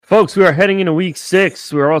Folks, we are heading into week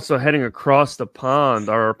 6. We're also heading across the pond.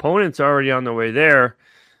 Our opponents are already on their way there.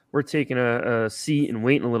 We're taking a seat and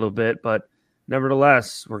waiting a little bit, but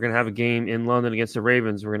nevertheless, we're going to have a game in London against the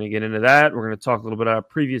Ravens. We're going to get into that. We're going to talk a little bit about our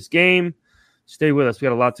previous game. Stay with us. We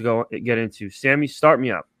got a lot to get into. Sammy, start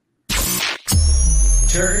me up.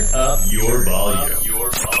 Turn up your volume.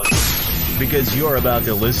 Because you're about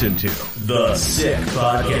to listen to The Sick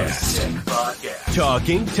Podcast.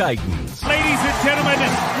 Talking Titans. Ladies and gentlemen,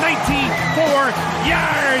 94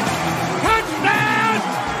 yards. Touchdown,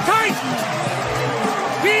 Titans.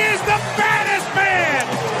 He is the baddest man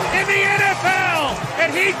in the NFL,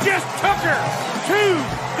 and he just took her to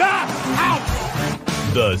the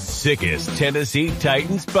house. The sickest Tennessee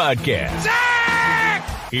Titans podcast. Sick!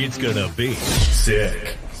 It's gonna be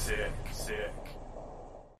sick.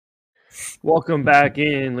 Welcome back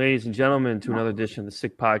in, ladies and gentlemen, to another edition of the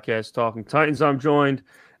Sick Podcast, Talking Titans. I'm joined,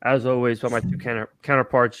 as always, by my two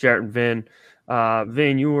counterparts, Jarrett and Vin.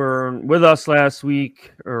 Vin, you were with us last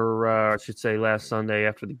week, or I should say last Sunday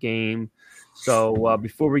after the game. So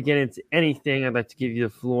before we get into anything, I'd like to give you the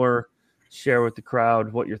floor, share with the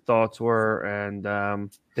crowd what your thoughts were, and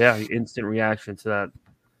your instant reaction to that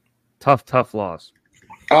tough loss.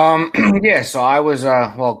 So I was,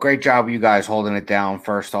 great job of you guys holding it down.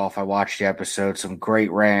 First off, I watched the episode, some great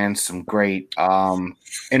rants, some great,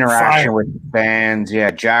 interaction with fans.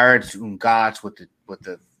 Yeah. Jarrett's Gotts with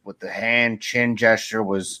the hand chin gesture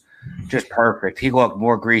was just perfect. He looked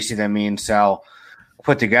more greasy than me and Sal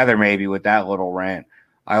put together maybe with that little rant.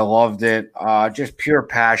 I loved it. Just pure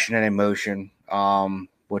passion and emotion,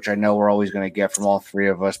 which I know we're always going to get from all three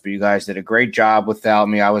of us, but you guys did a great job without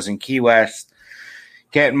me. I was in Key West.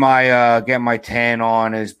 Getting my tan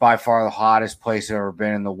on is by far the hottest place I've ever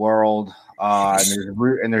been in the world.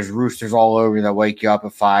 And there's roosters all over that wake you up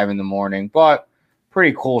at 5 a.m. But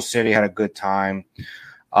pretty cool city. Had a good time.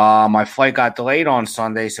 My flight got delayed on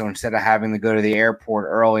Sunday, so instead of having to go to the airport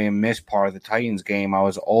early and miss part of the Titans game, I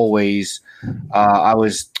was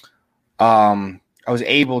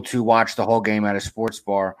able to watch the whole game at a sports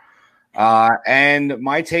bar. And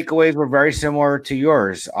my takeaways were very similar to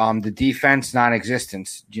yours. The defense,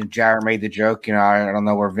 non-existence. Jarrett made the joke. I don't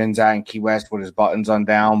know where Vin's at in Key West with his buttons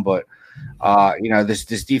undone, but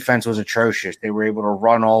this defense was atrocious. They were able to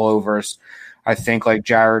run all over us. I think, like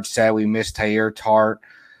Jarrett said, we missed Tahir Tart.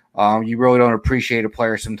 You really don't appreciate a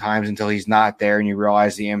player sometimes until he's not there, and you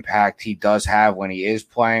realize the impact he does have when he is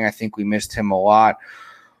playing. I think we missed him a lot.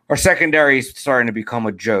 Our secondary is starting to become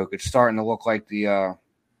a joke. It's starting to look like the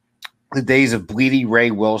days of Bleedy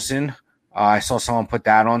Ray Wilson. I saw someone put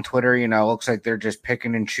that on Twitter. It looks like they're just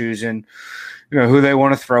picking and choosing, who they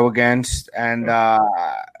want to throw against. And not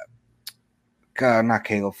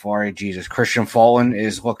Caleb Farley, Jesus. Christian Fulton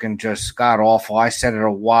is looking just god-awful. I said it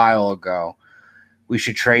a while ago. We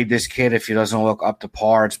should trade this kid if he doesn't look up to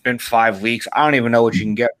par. It's been 5 weeks. I don't even know what you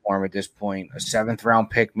can get for him at this point. A 7th-round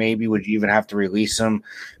pick maybe. Would you even have to release him?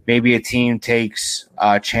 Maybe a team takes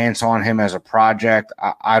a chance on him as a project.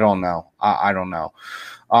 I don't know. I don't know.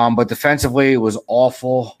 But defensively, it was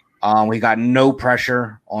awful. We got no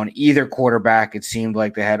pressure on either quarterback. It seemed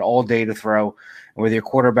like they had all day to throw. And with your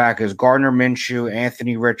quarterback is Gardner Minshew,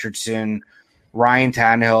 Anthony Richardson, Ryan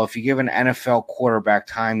Tannehill. If you give an NFL quarterback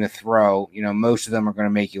time to throw, most of them are going to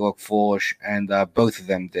make you look foolish, and both of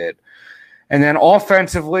them did. And then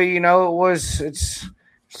offensively, it's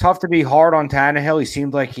tough to be hard on Tannehill. He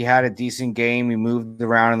seemed like he had a decent game. He moved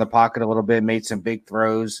around in the pocket a little bit, made some big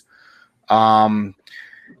throws.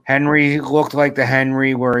 Henry looked like the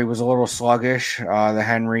Henry where he was a little sluggish. The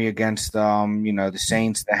Henry against, the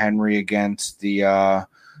Saints, the Henry against the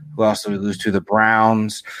who else did we lose to? The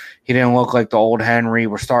Browns. He didn't look like the old Henry.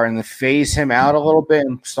 We're starting to phase him out a little bit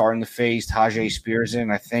and starting to phase Tajay Spears in.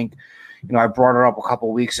 I think, I brought it up a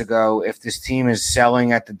couple weeks ago. If this team is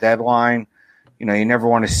selling at the deadline, you never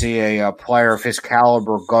want to see a player of his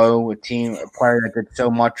caliber go, a player that did so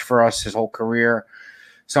much for us his whole career.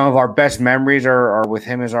 Some of our best memories are with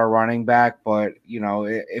him as our running back. But,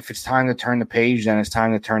 if it's time to turn the page, then it's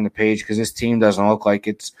time to turn the page because this team doesn't look like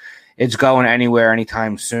it's going anywhere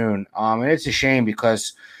anytime soon. And it's a shame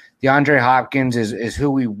because DeAndre Hopkins is who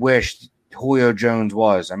we wished Julio Jones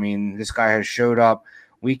was. I mean, this guy has showed up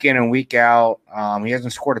week in and week out. He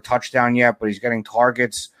hasn't scored a touchdown yet, but he's getting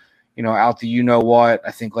targets, out the you-know-what.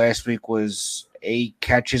 I think last week was 8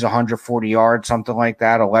 catches, 140 yards, something like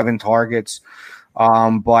that, 11 targets.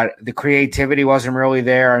 But the creativity wasn't really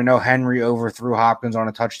there. I know Henry overthrew Hopkins on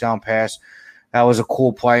a touchdown pass. That was a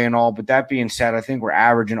cool play and all. But that being said, I think we're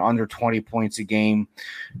averaging under 20 points a game.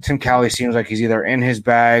 Tim Kelly seems like he's either in his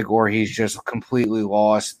bag or he's just completely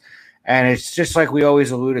lost. And it's just like we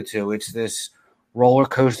always alluded to. It's this roller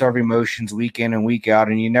coaster of emotions week in and week out,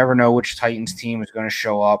 and you never know which Titans team is going to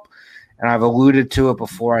show up. And I've alluded to it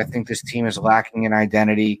before. I think this team is lacking in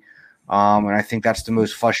identity, and I think that's the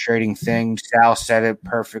most frustrating thing. Sal said it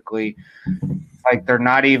perfectly. Like, they're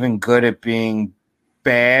not even good at being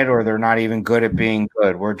bad, or they're not even good at being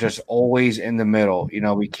good. We're just always in the middle. You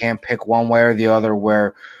know, we can't pick one way or the other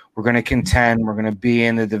where we're going to contend. We're going to be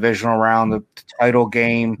in the divisional round, the title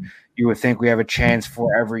game. You would think we have a chance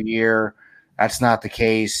for every year. That's not the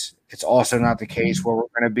case. It's also not the case where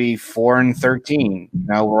we're going to be 4-13. You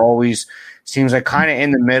know, we're always seems like kind of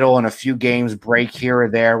in the middle, and a few games break here or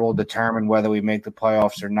there will determine whether we make the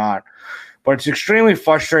playoffs or not. But it's extremely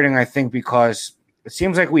frustrating, I think, because it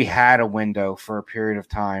seems like we had a window for a period of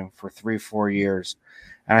time for 3-4 years.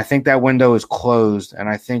 And I think that window is closed. And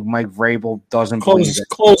I think Mike Vrabel doesn't believe it.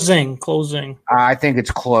 Closing. I think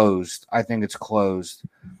it's closed.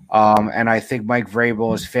 And I think Mike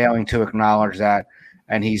Vrabel is failing to acknowledge that.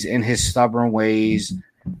 And he's in his stubborn ways.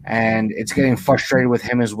 And it's getting frustrated with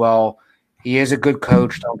him as well. He is a good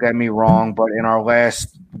coach, don't get me wrong. But in our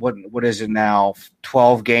last, what is it now,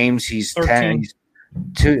 12 games, he's 13. He's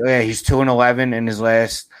 2-11 in his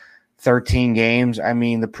last 13 games. I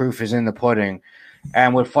mean, the proof is in the pudding.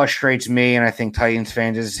 And what frustrates me, and I think Titans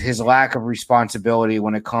fans, is his lack of responsibility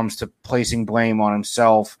when it comes to placing blame on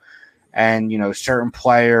himself and, you know, certain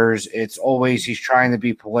players. It's always he's trying to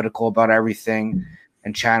be political about everything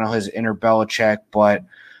and channel his inner Belichick. But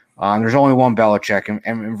there's only one Belichick,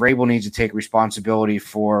 and Vrabel needs to take responsibility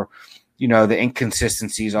for, you know, the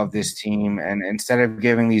inconsistencies of this team. And instead of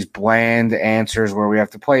giving these bland answers where we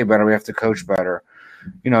have to play better, we have to coach better.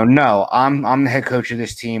 You know, no, I'm the head coach of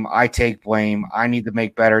this team. I take blame. I need to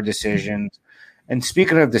make better decisions. And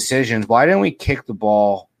speaking of decisions, why didn't we kick the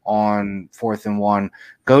ball on 4th and 1?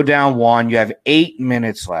 Go down 1. You have 8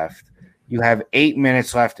 minutes left. You have 8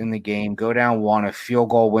 minutes left in the game. Go down 1. A field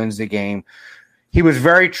goal wins the game. He was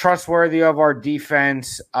very trustworthy of our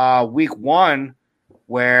defense week 1,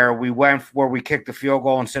 where we kicked the field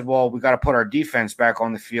goal and said, well, we got to put our defense back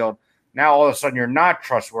on the field. Now, all of a sudden, you're not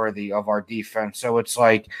trustworthy of our defense. So it's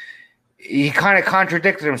like he kind of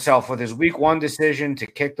contradicted himself with his week 1 decision to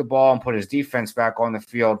kick the ball and put his defense back on the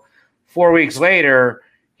field. 4 weeks later,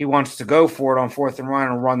 he wants to go for it on 4th and 1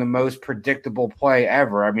 and run the most predictable play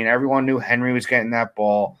ever. I mean, everyone knew Henry was getting that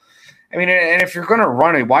ball. I mean, and if you're going to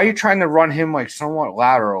run it, why are you trying to run him like somewhat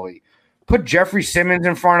laterally? Put Jeffrey Simmons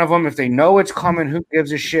in front of him. If they know it's coming, who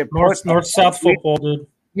gives a shit? North-South football, dude.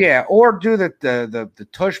 Yeah, or do the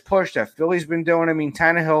tush push that Philly's been doing. I mean,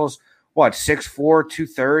 Tannehill's, 6'4",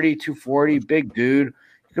 230, 240, big dude.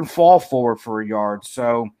 You can fall forward for a yard.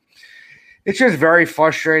 So it's just very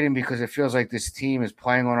frustrating because it feels like this team is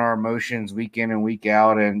playing on our emotions week in and week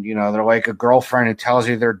out. And, you know, they're like a girlfriend who tells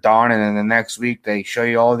you they're done, and then the next week they show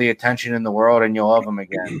you all the attention in the world and you love them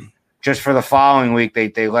again. Just for the following week,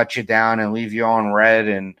 they let you down and leave you on red,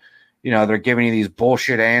 and, you know, they're giving you these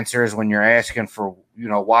bullshit answers when you're asking for, you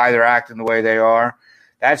know, why they're acting the way they are.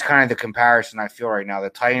 That's kind of the comparison I feel right now. The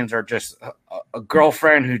Titans are just a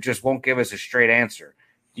girlfriend who just won't give us a straight answer.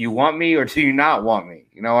 Do you want me or do you not want me?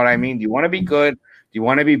 You know what I mean? Do you want to be good? Do you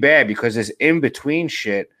want to be bad? Because this in-between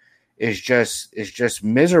shit is just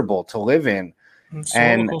miserable to live in.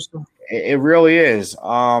 And it really is.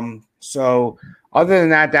 So other than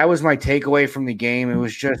that, that was my takeaway from the game. It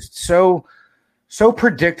was just so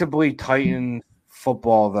predictably Titan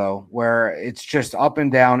football, though, where it's just up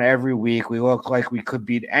and down every week. We look like we could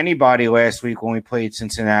beat anybody last week when we played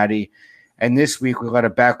Cincinnati. And this week we let a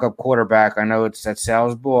backup quarterback. I know it's that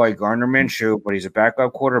Sal's boy, Gardner Minshew, but he's a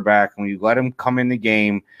backup quarterback. And we let him come in the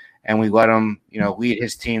game and we let him, you know, lead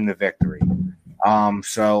his team to victory. And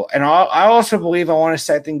I also believe I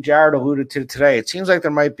think Jared alluded to today. It seems like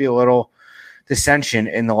there might be a little dissension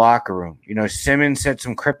in the locker room. You know, Simmons said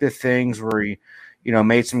some cryptic things where he, you know,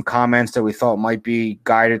 made some comments that we thought might be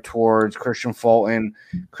guided towards Christian Fulton.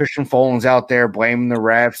 Christian Fulton's out there blaming the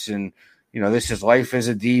refs, and, you know, this is life as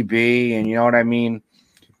a DB, and you know what I mean?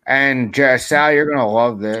 And Sal, you're going to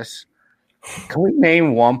love this. Can we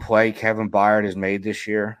name one play Kevin Byard has made this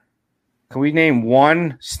year? Can we name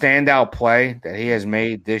one standout play that he has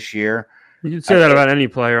made this year? You could say that about any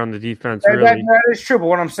player on the defense, really. That is true, but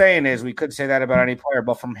what I'm saying is we could say that about any player,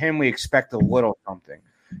 but from him we expect a little something.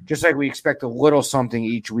 Just like we expect a little something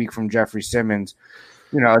each week from Jeffrey Simmons.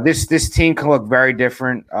 You know, this team can look very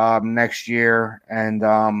different next year, and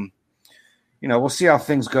you know, we'll see how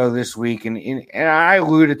things go this week. And I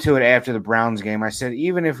alluded to it after the Browns game. I said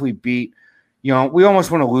even if we beat, you know, we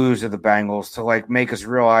almost want to lose to the Bengals to like make us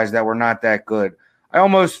realize that we're not that good. I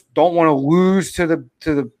almost don't want to lose to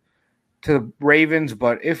the to the Ravens,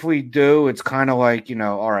 but if we do, it's kind of like,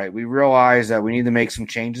 all right, we realize that we need to make some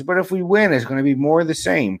changes, but if we win, it's going to be more of the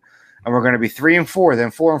same. And we're going to be 3-4, then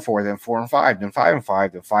 4-4, then 4-5, then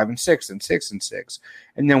 5-5, then 5-6, then 6-6.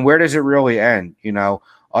 And then where does it really end?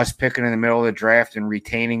 Us picking in the middle of the draft and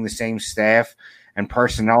retaining the same staff and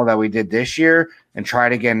personnel that we did this year and try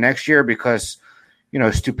it again next year, because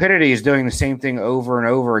stupidity is doing the same thing over and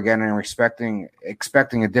over again and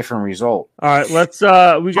expecting a different result. All right, let's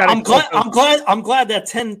we got I'm glad that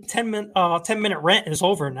 10 minute rant is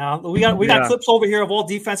over now. We got clips over here of all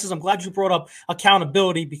defenses. I'm glad you brought up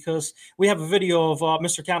accountability, because we have a video of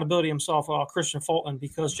Mr. Accountability himself, Kristian Fulton,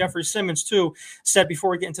 because Jeffrey Simmons too said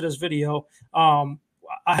before we get into this video,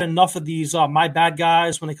 I had enough of these my bad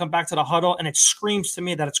guys when they come back to the huddle, and it screams to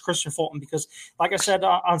me that it's Kristian Fulton, because like I said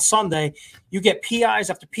on Sunday, you get PIs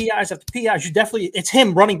after PIs after PIs. It's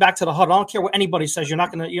him running back to the huddle. I don't care what anybody says. You're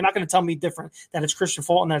not gonna tell me different, that it's Kristian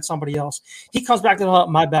Fulton, that it's somebody else. He comes back to the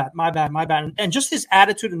huddle, my bad. And just his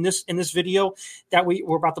attitude in this video that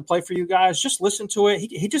we're about to play for you guys, just listen to it.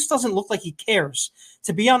 He just doesn't look like he cares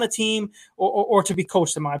to be on the team or to be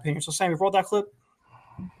coached, in my opinion. So Sammy, roll that clip.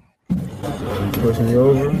 He pushed me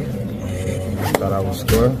over. Thought I would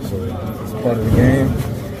score, so it's part of the game.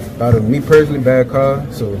 Thought of me personally, bad call.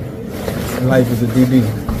 So in life is a DB,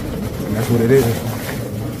 and that's what it is.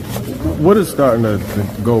 What is starting to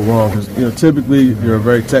go wrong? Because typically you're a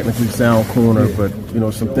very technically sound corner, but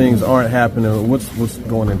some things aren't happening. What's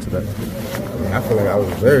going into that? I feel like I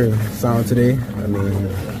was very sound today. I mean,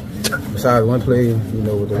 besides one play,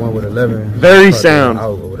 with the one with 11. Very sound.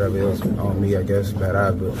 Out or whatever else on me, I guess, bad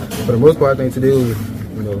eye. But for the most part, I think today was,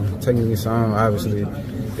 technically sound. Obviously,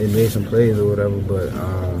 they made some plays or whatever, but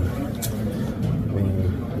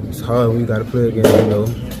it's hard when you got to play against,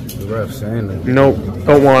 the refs. Nope,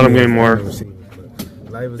 don't want them anymore.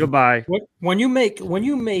 Goodbye. When you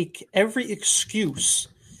make every excuse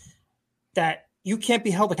that you can't be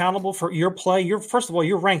held accountable for your play. First of all,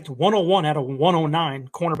 you're ranked 101 out of 109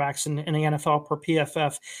 cornerbacks in the NFL per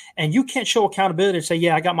PFF, and you can't show accountability to say,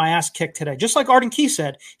 "Yeah, I got my ass kicked today." Just like Arden Key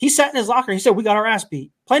said, he sat in his locker and he said, "We got our ass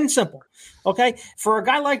beat." Plain and simple. Okay, for a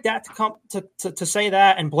guy like that to come to say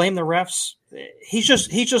that and blame the refs, he's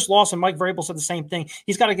just lost. And Mike Vrabel said the same thing.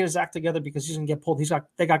 He's got to get his act together, because he's gonna get pulled.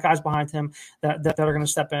 They got guys behind him that are gonna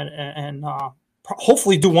step in and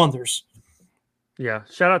hopefully do wonders. Yeah,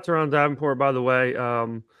 shout out to Ron Davenport, by the way.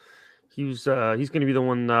 He's going to be the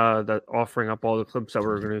one that offering up all the clips that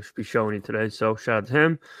we're going to be showing you today. So shout out to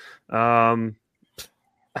him.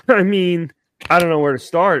 I mean, I don't know where to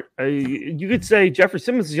start. You could say Jeffrey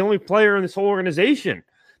Simmons is the only player in this whole organization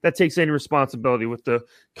that takes any responsibility with the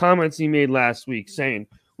comments he made last week, saying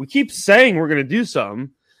we keep saying we're going to do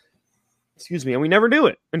something, and we never do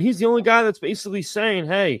it. And he's the only guy that's basically saying,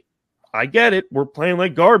 "Hey, I get it. We're playing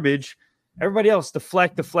like garbage." Everybody else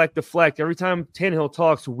deflect. Every time Tannehill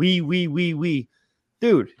talks, we.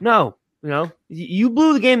 Dude, no. You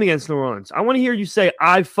blew the game against New Orleans. I want to hear you say,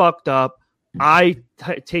 "I fucked up. I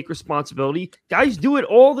take responsibility." Guys do it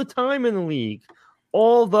all the time in the league.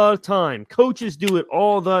 All the time. Coaches do it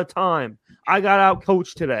all the time. I got out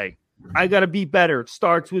coached today. I got to be better. It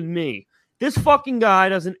starts with me. This fucking guy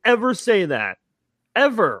doesn't ever say that.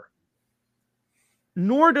 Ever.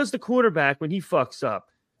 Nor does the quarterback when he fucks up.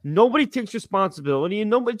 Nobody takes responsibility,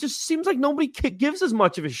 and it just seems like nobody gives as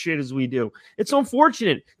much of a shit as we do. It's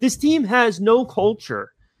unfortunate. This team has no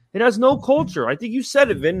culture. It has no culture. I think you said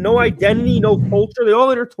it, Vin. No identity, no culture. They all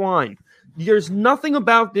intertwine. There's nothing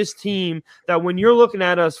about this team that when you're looking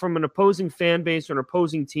at us from an opposing fan base or an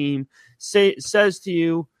opposing team says to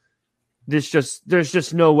you, there's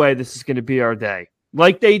just no way this is going to be our day.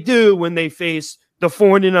 Like they do when they face the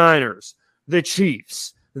 49ers, the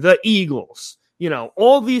Chiefs, the Eagles.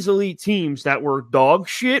 All these elite teams that were dog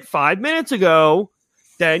shit 5 minutes ago,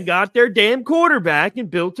 then got their damn quarterback and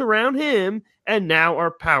built around him, and now are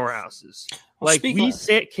powerhouses.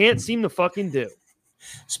 Can't seem to fucking do.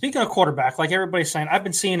 Speaking of quarterback, like everybody's saying, I've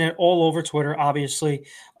been seeing it all over Twitter, obviously.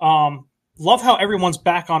 Love how everyone's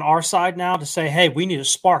back on our side now to say, "Hey, we need a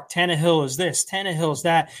spark. Tannehill is this. Tannehill is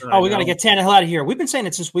that. We got to get Tannehill out of here." We've been saying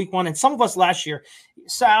it since week one, and some of us last year.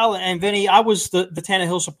 Sal and Vinny, I was the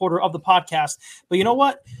Tannehill supporter of the podcast. But you know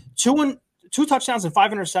what? Two touchdowns and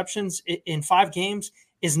 5 interceptions in 5 games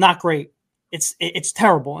is not great. It's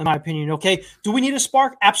terrible, in my opinion, okay? Do we need a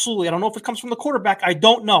spark? Absolutely. I don't know if it comes from the quarterback. I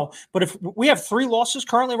don't know. But if we have 3 losses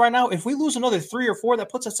currently right now, if we lose another 3 or 4, that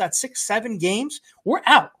puts us at 6-7 games, we're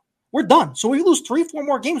out. We're done. So we lose 3-4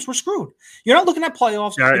 more games, we're screwed. You're not looking at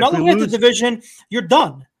playoffs. You're not looking at the division. You're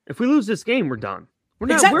done. If we lose this game, we're done. We're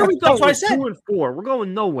not. Exactly. Where are we going? That's what I said. 2-4. We're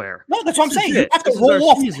going nowhere. No, that's what I'm saying. You have to roll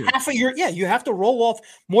off half of your. Yeah, you have to roll off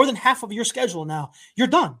more than half of your schedule now. You're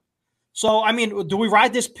done. So, I mean, do we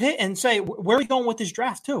ride this pit and say, where are we going with this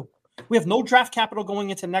draft, too? We have no draft capital going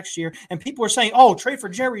into next year. And people are saying, oh, trade for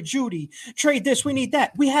Jerry Jeudy. Trade this. We need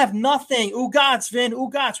that. We have nothing. Ugats, Vin.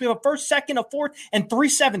 Ugats. We have a first, second, a fourth, and 3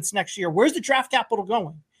 sevenths next year. Where's the draft capital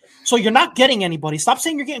going? So you're not getting anybody. Stop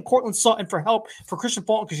saying you're getting Cortland Sutton for help for Christian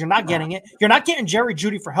Fulton because you're not getting it. You're not getting Jerry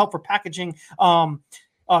Jeudy for help for packaging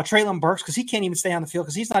Treylon Burks because he can't even stay on the field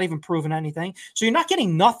because he's not even proven anything. So you're not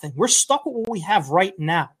getting nothing. We're stuck with what we have right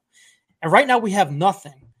now. And right now we have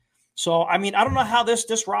nothing. So, I mean, I don't know how this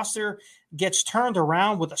roster gets turned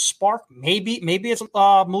around with a spark. Maybe it's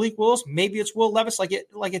Malik Willis. Maybe it's Will Levis like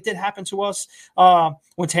it did happen to us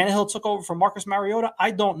when Tannehill took over from Marcus Mariota.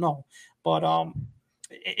 I don't know. But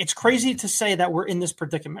it's crazy to say that we're in this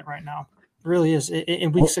predicament right now. It really is.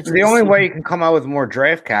 In week 6. The only way you can come out with more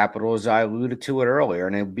draft capital is I alluded to it earlier,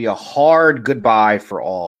 and it would be a hard goodbye for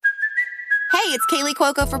all. Hey, it's Kaylee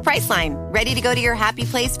Cuoco for Priceline. Ready to go to your happy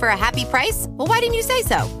place for a happy price? Well, why didn't you say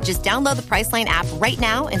so? Just download the Priceline app right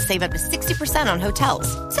now and save up to 60% on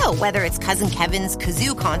hotels. So whether it's Cousin Kevin's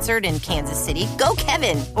Kazoo Concert in Kansas City, go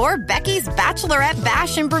Kevin, or Becky's Bachelorette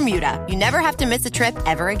Bash in Bermuda, you never have to miss a trip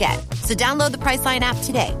ever again. So download the Priceline app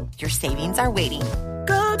today. Your savings are waiting.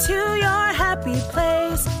 Go to your happy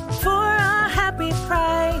place for a happy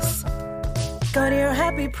price. Go to your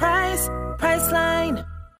happy price, Priceline.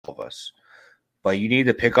 Of us. But you need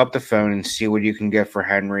to pick up the phone and see what you can get for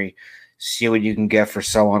Henry. See what you can get for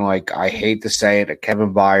someone like, I hate to say it, a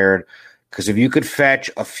Kevin Byard. Because if you could fetch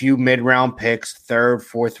a few mid-round picks, third,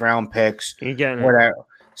 fourth-round picks, whatever.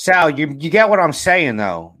 Sal, you get what I'm saying,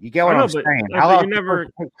 though. You get what I'm saying. How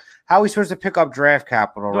are we supposed to pick up draft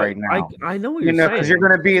capital right now? I know what you're saying. Because you're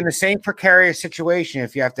going to be in the same precarious situation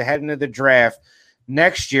if you have to head into the draft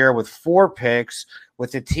next year with 4 picks,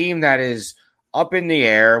 with a team that is up in the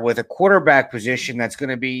air, with a quarterback position that's going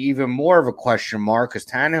to be even more of a question mark because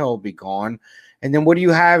Tannehill will be gone. And then what do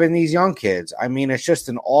you have in these young kids? I mean, it's just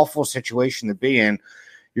an awful situation to be in.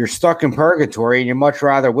 You're stuck in purgatory, and you much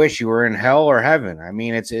rather wish you were in hell or heaven. I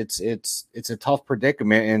mean, it's a tough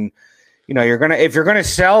predicament, and if you're gonna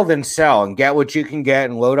sell, then sell and get what you can get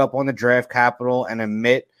and load up on the draft capital and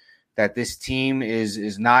admit that this team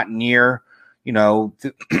is not near,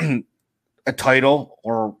 a title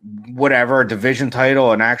or whatever, a division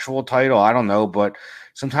title, an actual title. I don't know, but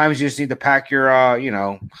sometimes you just need to pack your,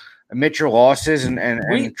 admit your losses and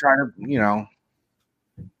try to,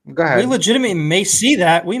 go ahead. We legitimately may see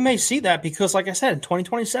that. We may see that because, like I said, in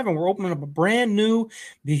 2027, we're opening up a brand new,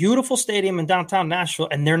 beautiful stadium in downtown Nashville,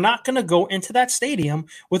 and they're not going to go into that stadium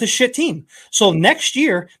with a shit team. So next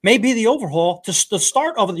year may be the overhaul, the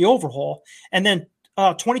start of the overhaul, and then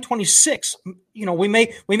 2026, we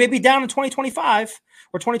may be down in 2025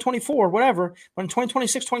 or 2024, whatever. But in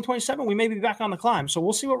 2026, 2027, we may be back on the climb. So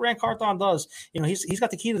we'll see what Rand Carthon does. He's got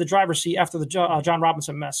the key to the driver's seat after the John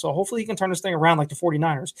Robinson mess. So hopefully he can turn this thing around like the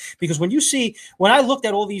 49ers. Because when I looked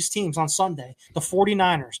at all these teams on Sunday, the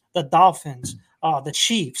 49ers, the Dolphins, the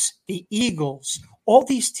Chiefs, the Eagles, all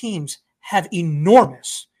these teams have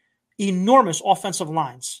enormous offensive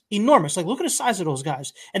lines. Enormous. Like, look at the size of those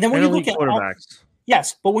guys. And then when you look at quarterbacks.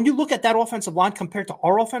 Yes, but when you look at that offensive line compared to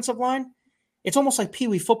our offensive line, it's almost like Pee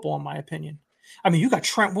Wee football, in my opinion. I mean, you got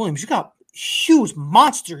Trent Williams, you got huge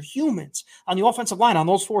monster humans on the offensive line on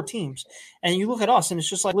those 4 teams, and you look at us, and it's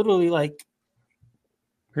just like literally like.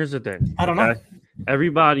 Here's the thing. I don't know.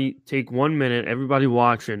 Everybody, take 1 minute. Everybody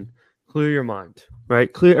watching, clear your mind.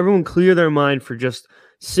 Right? Everyone, clear their mind for just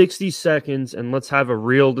 60 seconds, and let's have a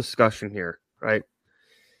real discussion here. Right?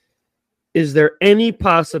 Is there any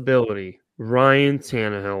possibility Ryan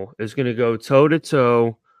Tannehill is going to go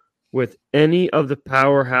toe-to-toe with any of the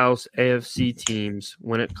powerhouse AFC teams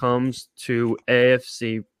when it comes to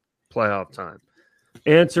AFC playoff time?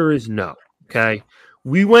 Answer is no, okay?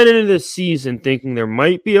 We went into this season thinking there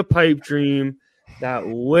might be a pipe dream that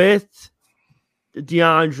with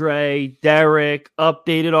DeAndre, Derek,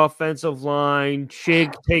 updated offensive line,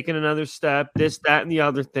 Chig taking another step, this, that, and the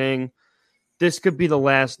other thing, this could be the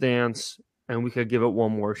last dance and we could give it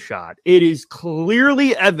one more shot. It is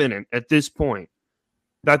clearly evident at this point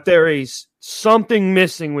that there is something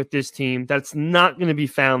missing with this team that's not going to be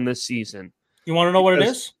found this season. You want to know what it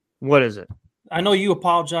is? What is it? I know you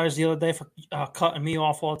apologized the other day for cutting me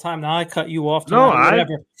off all the time. Now I cut you off.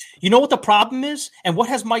 Whatever. You know what the problem is? And what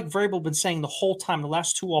has Mike Vrabel been saying the whole time, the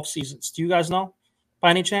last 2 off seasons? Do you guys know by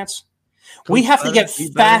any chance? We have to get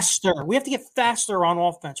faster. We have to get faster on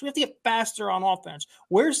offense.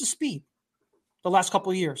 Where's the speed? The last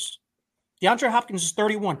couple of years. DeAndre Hopkins is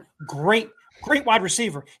 31. Great Great wide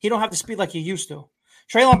receiver. He don't have the speed like he used to.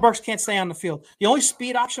 Treylon Burks can't stay on the field. The only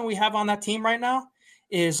speed option we have on that team right now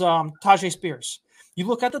is Tajay Spears. You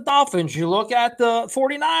look at the Dolphins, you look at the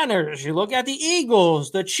 49ers, you look at the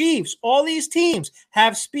Eagles, the Chiefs, all these teams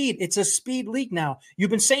have speed. It's a speed league now. You've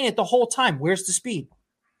been saying it the whole time. Where's the speed?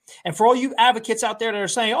 And for all you advocates out there that are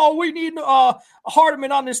saying, oh, we need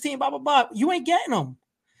Hardman on this team, blah, blah, blah, you ain't getting them.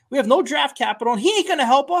 We have no draft capital, and he ain't going to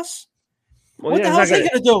help us. Well, what the hell is he going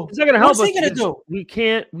to do? He's not going to help us. What's he going to do?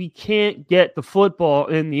 We can't get the football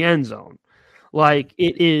in the end zone. Like,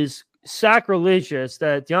 it is sacrilegious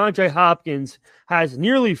that DeAndre Hopkins has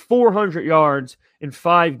nearly 400 yards in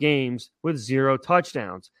 5 games with 0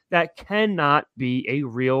 touchdowns. That cannot be a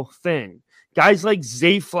real thing. Guys like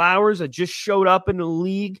Zay Flowers that just showed up in the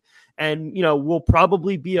league and, will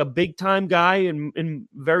probably be a big-time guy in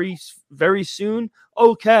very, very soon.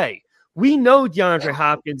 Okay. We know DeAndre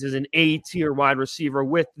Hopkins is an A-tier wide receiver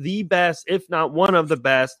with the best, if not one of the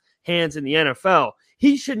best, hands in the NFL.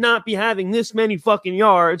 He should not be having this many fucking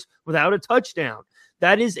yards without a touchdown.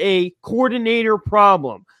 That is a coordinator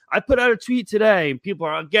problem. I put out a tweet today, and people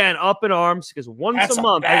are, again, up in arms because once a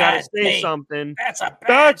month I got to say something. That's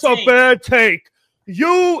a bad take.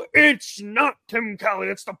 It's not Tim Kelly.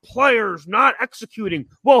 It's the players not executing.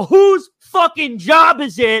 Well, whose fucking job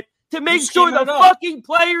is it to make sure the fucking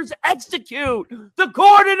players execute? The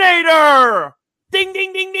coordinator. Ding,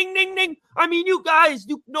 ding, ding, ding, ding, ding. I mean, you guys,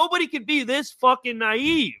 nobody could be this fucking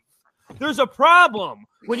naive. There's a problem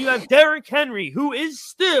when you have Derrick Henry, who is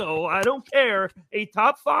still, I don't care, a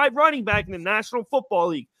top 5 running back in the National Football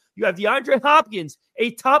League. You have DeAndre Hopkins,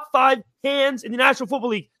 a top 5 hands in the National Football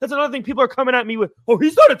League. That's another thing people are coming at me with. Oh,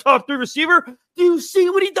 he's not a top 3 receiver. Do you see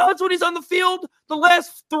what he does when he's on the field? The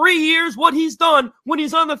last 3 years, what he's done when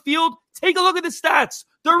he's on the field? Take a look at the stats.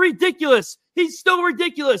 They're ridiculous. He's still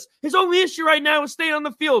ridiculous. His only issue right now is staying on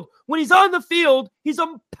the field. When he's on the field, he's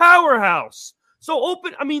a powerhouse. So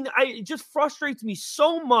it just frustrates me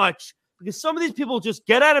so much because some of these people just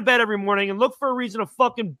get out of bed every morning and look for a reason to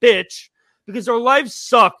fucking bitch because their lives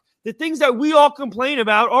suck. The things that we all complain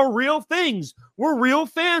about are real things. We're real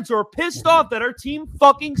fans who are pissed off that our team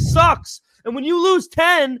fucking sucks. And when you lose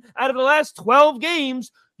 10 out of the last 12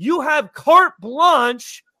 games, you have carte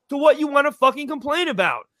blanche to what you want to fucking complain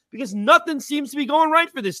about because nothing seems to be going right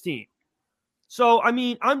for this team. So,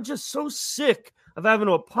 I'm just so sick of having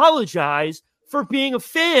to apologize for being a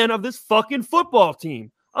fan of this fucking football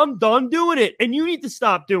team. I'm done doing it, and you need to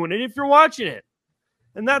stop doing it if you're watching it.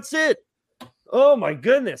 And that's it. Oh, my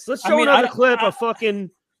goodness. Let's show another clip of fucking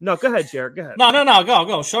 – no, go ahead, Jared. Go ahead. No.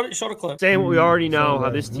 Go. Show the clip. Saying what we already know, how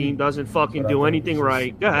this team doesn't fucking do anything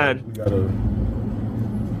right. Go ahead.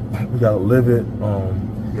 We gotta live it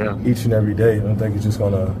each and every day. I don't think it's just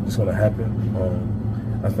gonna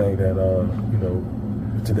happen. I think that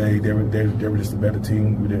today they were just a better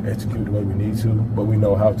team. We didn't execute the way we need to, but we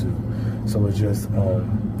know how to. So it's just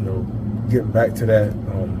getting back to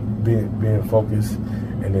that, being focused,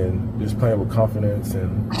 and then just playing with confidence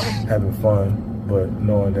and having fun, but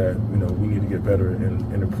knowing that we need to get better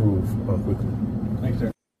and improve quickly. Thanks,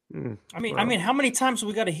 sir. I mean, how many times have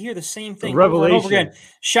we got to hear the same thing over and over again?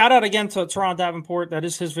 Shout out again to Teron Davenport. That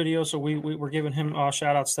is his video, so we're giving him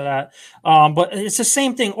shout outs to that. But it's the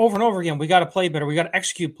same thing over and over again. We got to play better. We got to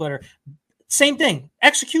execute better. Same thing.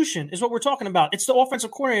 Execution is what we're talking about. It's the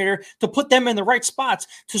offensive coordinator to put them in the right spots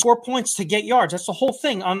to score points, to get yards. That's the whole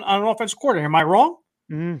thing on an offensive coordinator. Am I wrong?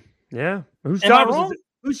 Yeah. Whose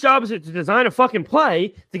job is it to design a fucking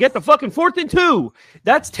play to get the fucking 4th and 2?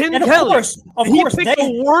 That's Tim Kelly. Of course, he picked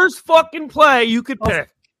the worst fucking play you could pick.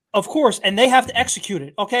 Of course, and they have to execute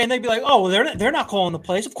it, okay? And they'd be like, "Oh, well, they're not calling the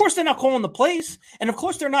plays." Of course, they're not calling the plays, and of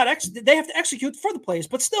course, they're not. They have to execute for the plays,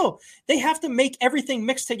 but still, they have to make everything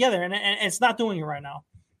mixed together, and it's not doing it right now.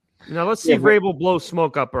 Now let's see if Vrabel blows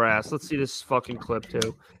smoke up our ass. Let's see this fucking clip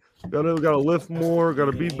too. Gotta lift more.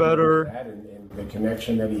 Gotta be better. And the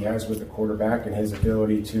connection that he has with the quarterback and his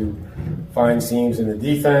ability to find seams in the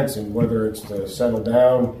defense, and whether it's to settle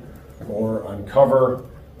down or uncover,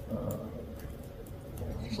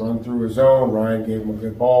 run through his zone. Ryan gave him a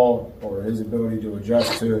good ball, or his ability to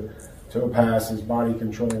adjust to a pass, his body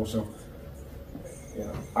control. So,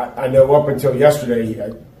 I know up until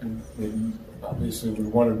yesterday, obviously we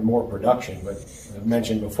wanted more production, but as I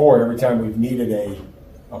mentioned before, every time we've needed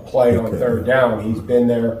a play on 3rd down, he's been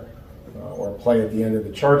there, or a play at the end of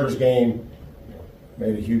the Chargers game,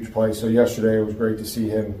 made a huge play. So yesterday it was great to see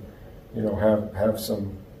him, have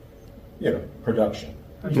some, production.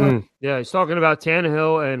 Yeah, he's talking about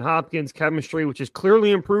Tannehill and Hopkins' chemistry, which is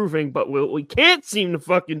clearly improving, but what we can't seem to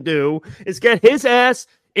fucking do is get his ass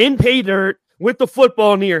in pay dirt with the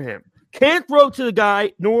football near him. can't throw to the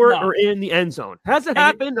guy or in the end zone. Hasn't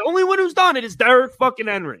happened. The only one who's done it is Derrick fucking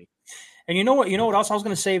Henry. And you know what? You know what else? I was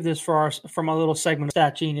going to save this for my little segment of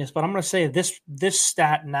Stat Genius, but I'm going to say this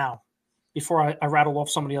stat now before I rattle off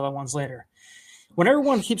some of the other ones later. When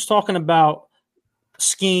everyone keeps talking about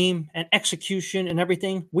scheme and execution and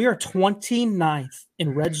everything, we are 29th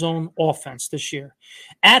in red zone offense this year.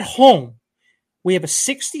 At home, we have a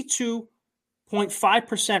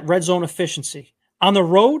 62.5% red zone efficiency. On the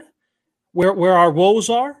road, where our woes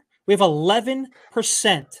are, we have 11%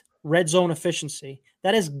 red zone efficiency.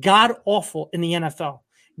 That is god-awful in the NFL.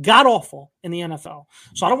 God-awful in the NFL.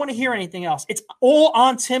 So I don't want to hear anything else. It's all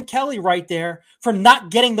on Tim Kelly right there for not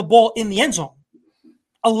getting the ball in the end zone.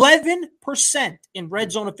 11% in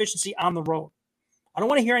red zone efficiency on the road. I don't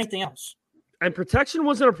want to hear anything else. And protection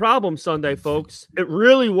wasn't a problem Sunday, folks. It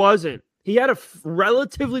really wasn't. He had a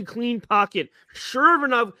relatively clean pocket.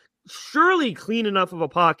 Surely clean enough of a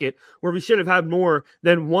pocket where we should have had more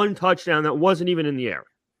than one touchdown that wasn't even in the air.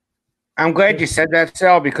 I'm glad you said that,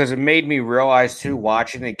 Sal, because it made me realize, too,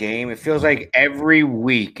 watching the game, it feels like every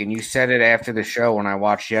week, and you said it after the show when I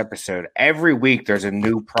watched the episode, every week there's a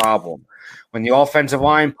new problem. When the offensive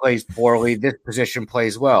line plays poorly, this position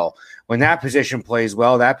plays well. When that position plays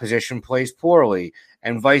well, that position plays poorly,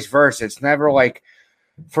 and vice versa. It's never like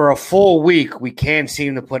for a full week, we can't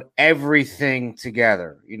seem to put everything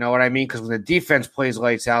together. You know what I mean? Because when the defense plays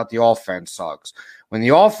lights out, the offense sucks. When the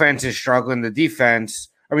offense is struggling, when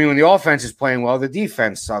the offense is playing well, the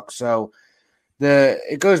defense sucks. So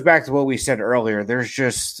it goes back to what we said earlier.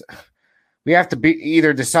 We have to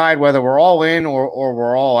either decide whether we're all in or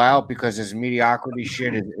we're all out, because this mediocrity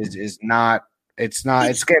shit is not. It's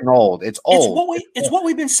getting old. It's old. It's what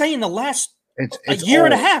we've been saying the last year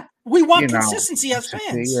and a half. We want consistency as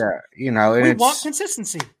fans. Yeah, we want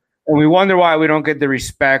consistency. And we wonder why we don't get the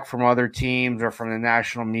respect from other teams or from the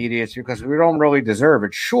national media. It's because we don't really deserve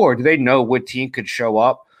it. Sure, do they know what team could show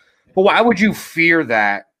up? But why would you fear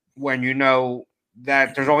that when you know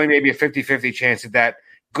that there's only maybe a 50-50 chance that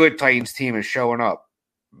good Titans team is showing up?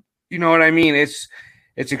 You know what I mean? It's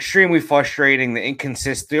extremely frustrating.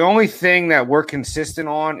 The only thing that we're consistent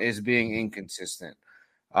on is being inconsistent.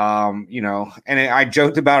 And I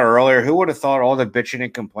joked about it earlier. Who would have thought all the bitching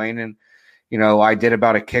and complaining, I did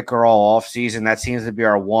about a kicker all off season? That seems to be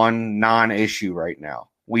our one non-issue right now,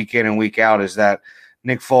 week in and week out, is that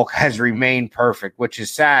Nick Folk has remained perfect, which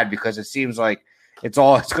is sad because it seems like it's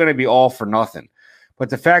going to be all for nothing. But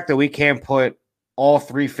the fact that we can't put all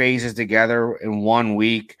three phases together in 1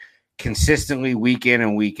 week, consistently week in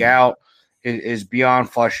and week out, is beyond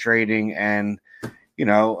frustrating. And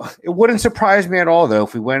it wouldn't surprise me at all, though,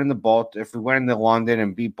 if we went into London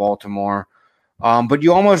and beat Baltimore. But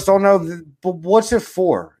you almost don't know. But what's it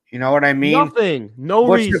for? You know what I mean? Nothing. No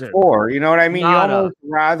what's reason. It for? You know what I mean? Nada. You almost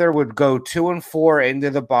rather would go 2-4 into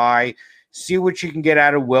the bye, see what you can get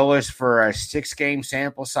out of Willis for a 6-game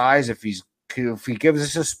sample size. If he gives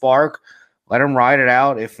us a spark, let him ride it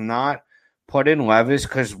out. If not, put in Levis,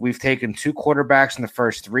 because we've taken 2 quarterbacks in the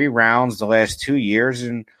first 3 rounds the last 2 years,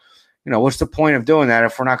 and what's the point of doing that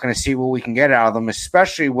if we're not going to see what we can get out of them,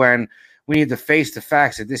 especially when we need to face the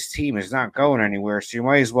facts that this team is not going anywhere. So you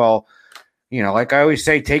might as well, like I always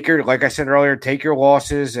say, like I said earlier, take your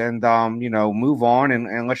losses and, move on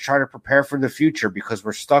and let's try to prepare for the future, because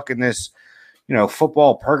we're stuck in this,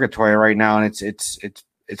 football purgatory right now. And it's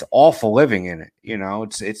awful living in it.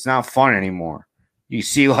 It's not fun anymore. You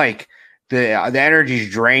see, like the energy's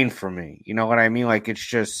drained from me. You know what I mean? Like, it's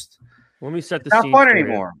just, let me set the it's scene. Not fun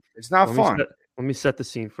anymore. It's not fun. Let me set the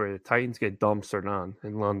scene for you. The Titans get dumpstered on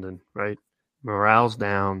in London, right? Morale's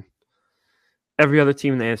down. Every other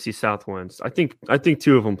team in the AFC South wins. I think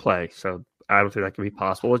 2 of them play, so I don't think that can be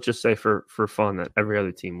possible. Let's just say for fun that every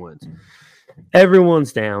other team wins.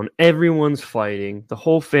 Everyone's down. Everyone's fighting. The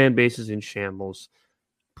whole fan base is in shambles.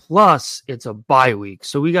 Plus, it's a bye week,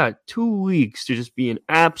 so we got 2 weeks to just be in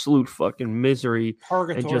absolute fucking misery.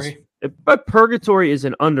 Purgatory. But purgatory is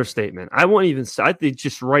an understatement. I won't even say. I think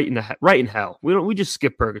just right in hell. We just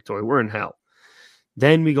skip purgatory. We're in hell.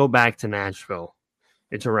 Then we go back to Nashville.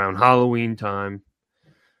 It's around Halloween time,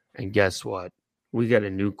 and guess what? We got a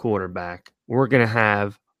new quarterback. We're gonna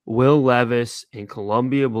have Will Levis in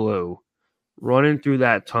Columbia Blue running through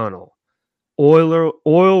that tunnel,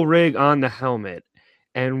 oil rig on the helmet,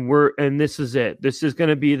 and this is it. This is going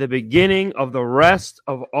to be the beginning of the rest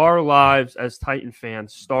of our lives as Titan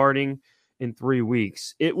fans, starting in 3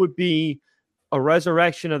 weeks. It would be a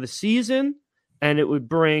resurrection of the season, and it would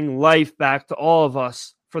bring life back to all of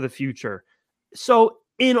us for the future. So,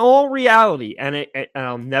 in all reality, and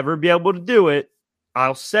I'll never be able to do it,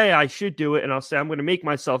 I'll say I should do it, and I'll say I'm going to make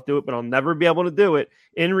myself do it, but I'll never be able to do it.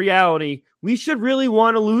 In reality, we should really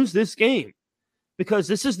want to lose this game because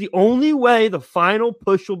this is the only way the final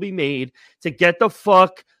push will be made to get the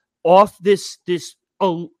fuck off this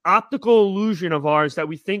optical illusion of ours that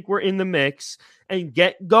we think we're in the mix and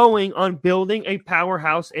get going on building a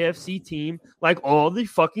powerhouse AFC team like all the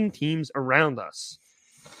fucking teams around us.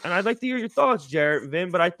 And I'd like to hear your thoughts, Jarrett, Vin,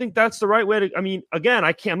 but I think that's the right way to, I mean, again,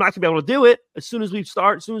 I'm not going to be able to do it as soon as we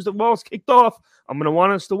start, as soon as the ball's kicked off, I'm going to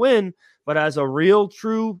want us to win. But as a real,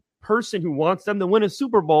 true person who wants them to win a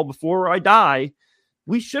Super Bowl before I die,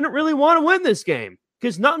 we shouldn't really want to win this game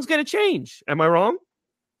because nothing's going to change. Am I wrong?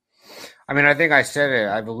 I mean, I think I said it.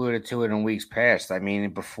 I've alluded to it in weeks past. I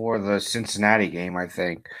mean, before the Cincinnati game, I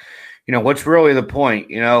think. You know, what's really the point?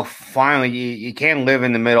 You know, finally, you can't live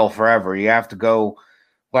in the middle forever. You have to go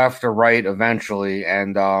left or right eventually.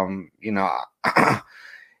 And, you know,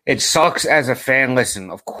 it sucks as a fan. Listen,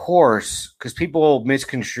 of course, because people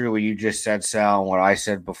misconstrue what you just said, Sal, and what I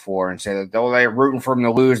said before and say that though they're rooting for them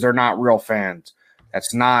to lose, they're not real fans.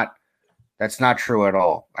 That's not true at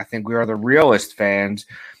all. I think we are the realest fans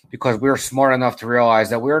because we're smart enough to realize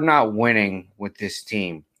that we're not winning with this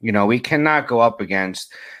team. You know, we cannot go up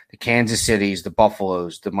against the Kansas Cities, the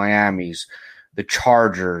Buffaloes, the Miamis, the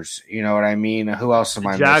Chargers. You know what I mean? Who else am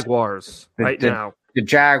I missing? Jaguars now. The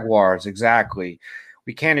Jaguars, exactly.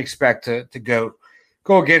 We can't expect to go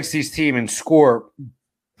against these teams and score,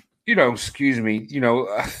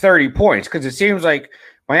 30 points because it seems like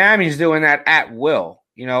Miami's doing that at will.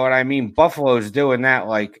 You know what I mean? Buffalo's doing that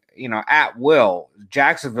at will.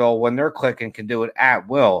 Jacksonville, when they're clicking, can do it at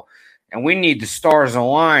will. And we need the stars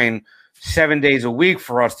align 7 days a week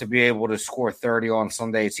for us to be able to score 30 on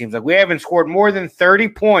Sunday. It seems like we haven't scored more than 30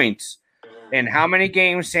 points in how many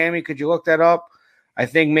games, Sammy? Could you look that up? I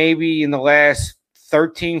think maybe in the last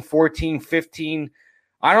 13, 14, 15.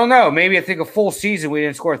 I don't know. Maybe I think a full season we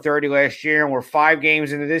didn't score 30 last year, and we're 5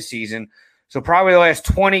 games into this season. So probably the last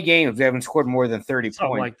 20 games, they haven't scored more than 30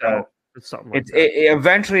 something points. Like that. It's something like that.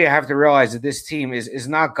 Eventually, you have to realize that this team is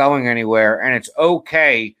not going anywhere, and it's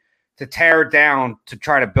okay to tear it down to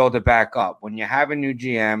try to build it back up. When you have a new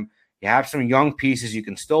GM, you have some young pieces you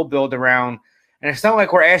can still build around, and it's not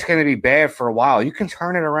like we're asking to be bad for a while. You can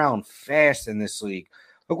turn it around fast in this league.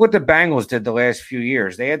 Look what the Bengals did the last few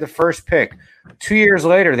years. They had the first pick. 2 years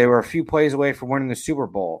later, they were a few plays away from winning the Super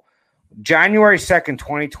Bowl. January 2nd,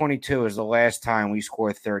 2022 is the last time we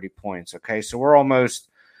scored 30 points, okay? So we're almost,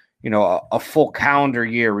 a full calendar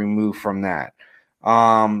year removed from that.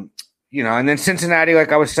 And then Cincinnati,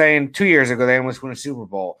 like I was saying, 2 years ago, they almost won a Super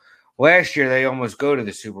Bowl. Last year, they almost go to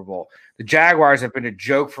the Super Bowl. The Jaguars have been a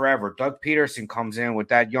joke forever. Doug Peterson comes in with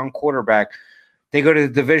that young quarterback. They go to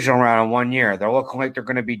the divisional round in 1 year. They're looking like they're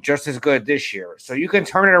going to be just as good this year. So you can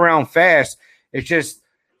turn it around fast. It's just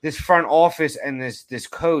this front office and this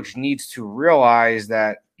coach needs to realize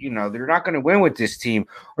that, they're not going to win with this team.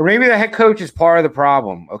 Or maybe the head coach is part of the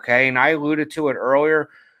problem, okay? And I alluded to it earlier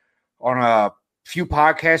on a few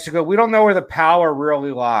podcasts ago. We don't know where the power really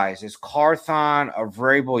lies. Is Carthon a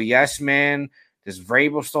Vrabel yes man? Does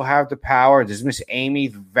Vrabel still have the power? Does Miss Amy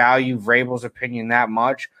value Vrabel's opinion that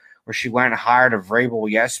much where she went and hired a Vrabel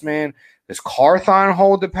yes man? Does Carthon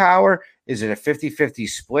hold the power? Is it a 50-50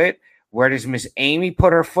 split? Where does Miss Amy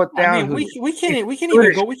put her foot down? I mean, we can't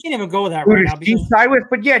even go that right now. Because, side with,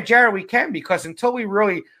 but yeah, Jared, we can because until we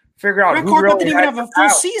really figure out Brett who Carthon really didn't even have a full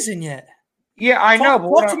season yet. Yeah, I know.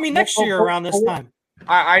 Talk to me next year around this time.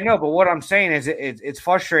 I know, but what I'm saying is it's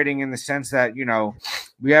frustrating in the sense that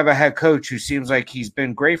we have a head coach who seems like he's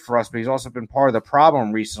been great for us, but he's also been part of the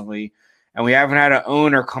problem recently, and we haven't had an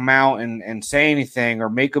owner come out and say anything or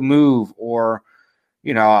make a move or.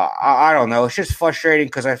 I don't know. It's just frustrating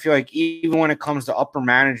because I feel like even when it comes to upper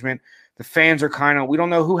management, the fans are we don't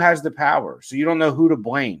know who has the power. So you don't know who to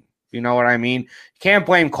blame. You know what I mean? You can't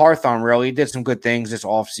blame Carthon, really. He did some good things this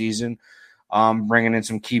offseason, bringing in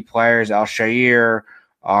some key players, Al-Shair,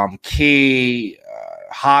 Key,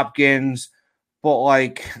 Hopkins.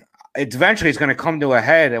 But, eventually it's going to come to a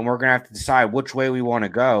head, and we're going to have to decide which way we want to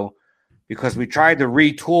go. Because we tried to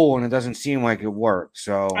retool and it doesn't seem like it worked.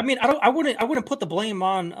 So I mean, I wouldn't put the blame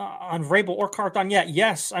on Vrabel or Carthon yet.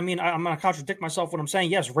 Yes, I mean I'm going to contradict myself when I'm saying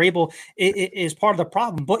yes, Vrabel is part of the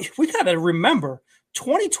problem. But we got to remember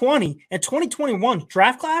 2020 and 2021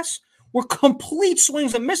 draft class were complete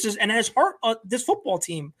swings and misses, and has hurt this football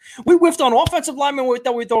team. We whiffed on offensive linemen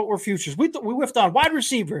that we thought were futures. We whiffed on wide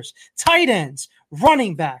receivers, tight ends,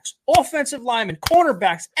 running backs, offensive linemen,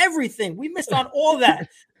 cornerbacks, everything. We missed on all that.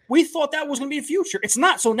 We thought that was going to be the future. It's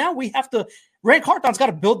not. So now we have to. Rand Carthon's got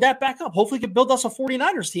to build that back up. Hopefully, he can build us a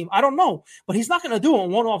 49ers team. I don't know, but he's not going to do it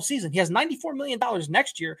in one off season. He has $94 million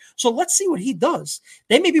next year. So let's see what he does.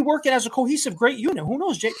 They may be working as a cohesive, great unit. Who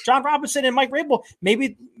knows? John Robinson and Mike Vrabel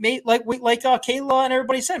maybe like Kayla and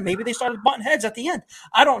everybody said, maybe they started butting heads at the end.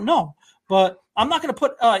 I don't know, but I'm not going to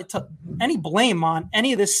put any blame on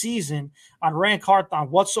any of this season on Rand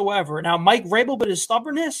Carthon whatsoever. Now, Mike Vrabel, but his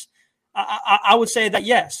stubbornness, I would say that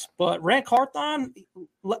yes, but Rand Carthon,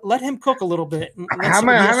 let him cook a little bit. How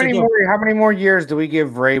many more years do we give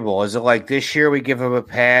Vrabel? Is it like this year we give him a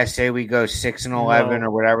pass, say we go 6-11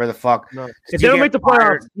 or whatever the fuck? No. If they don't make the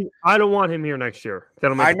playoffs, I don't want him here next year.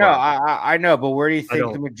 I know, but where do you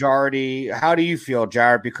think the majority? How do you feel,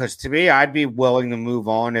 Jared? Because to me, I'd be willing to move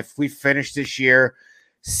on if we finish this year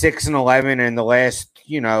 6-11 and the last,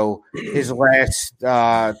 his last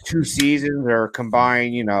 2 seasons are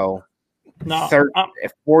combined,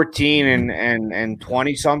 14 and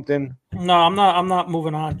 20 something. No, I'm not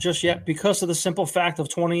moving on just yet because of the simple fact of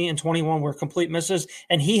 20 and 21 were complete misses,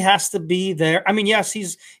 and he has to be there. I mean, yes,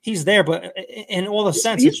 he's there, but in all the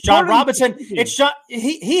sense, it's John Robinson. It's John.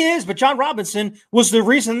 He is, but John Robinson was the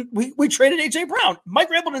reason we traded AJ Brown. Mike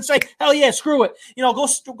Vrabel didn't say, "Hell yeah, screw it."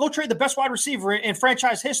 Go trade the best wide receiver in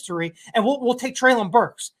franchise history, and we'll take Treylon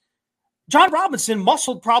Burks. John Robinson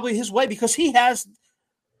muscled probably his way because he has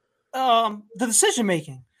the decision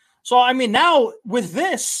making. So I mean, now with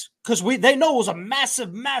this, because they know it was a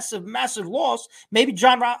massive loss. Maybe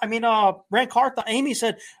Rand Carthon. Amy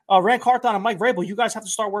said Rand Carthon and Mike Vrabel, you guys have to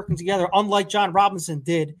start working together, unlike John Robinson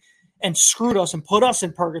did and screwed us and put us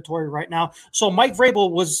in purgatory right now. So Mike Vrabel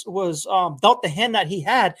was dealt the hand that he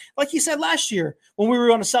had, like he said last year when we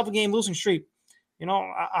were on a 7-game losing streak.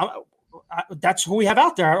 That's who we have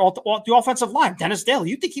out there, the offensive line. Dennis Daly.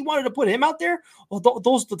 You think he wanted to put him out there?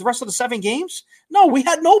 The rest of the 7 games? No, we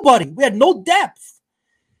had nobody. We had no depth.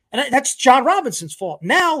 And that's John Robinson's fault.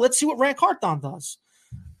 Now, let's see what Rand Carthon does.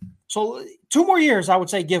 So 2 more years, I would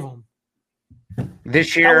say, give him.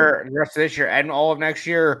 This year, the rest of this year, and all of next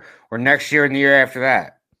year, or next year and the year after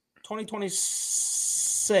that?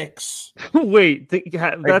 2026. Wait, might be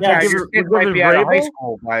out of high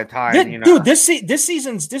school by the time. Dude, this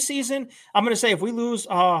season, I'm going to say if we lose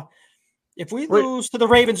to the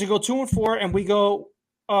Ravens, we go 2-4, and we go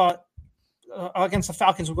against the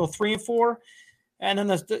Falcons, we go 3-4, and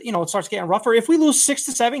then it starts getting rougher. If we lose 6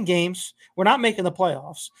 to 7 games, we're not making the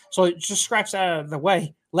playoffs. So just scratch that out of the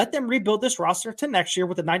way. Let them rebuild this roster to next year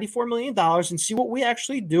with the $94 million and see what we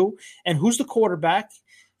actually do and who's the quarterback,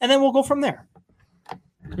 and then we'll go from there.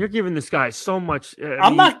 You're giving this guy so much.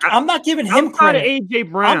 I'm not giving him credit.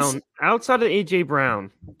 Outside of AJ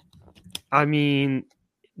Brown, I mean,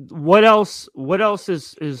 what else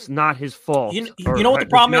is not his fault? You know what the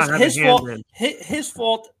problem is? His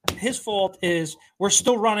fault is we're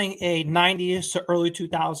still running a 90s to early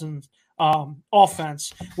 2000s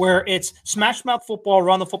offense where it's smash mouth football,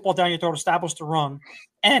 run the football down your throat, establish the run,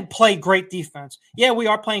 and play great defense. Yeah, we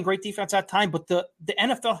are playing great defense at time, but the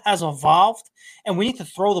NFL has evolved, and we need to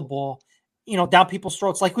throw the ball, down people's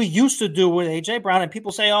throats like we used to do with AJ Brown. And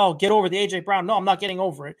people say, "Oh, get over the AJ Brown." No, I'm not getting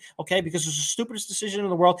over it. Okay, because it's the stupidest decision in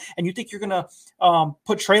the world, and you think you're gonna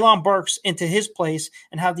put Treylon Burks into his place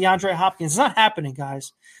and have DeAndre Hopkins? It's not happening,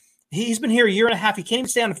 guys. He's been here a year and a half. He can't even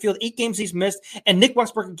stay on the field. 8 games he's missed, and Nick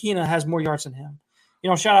Westbrook-Ikhine has more yards than him.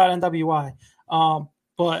 Shout out NWI.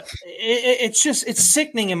 But it's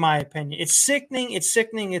sickening in my opinion. It's sickening.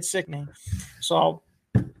 So,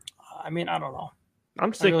 I mean, I don't know.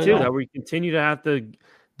 I'm sick too that we continue to have to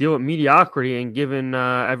deal with mediocrity and giving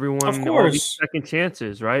everyone all these second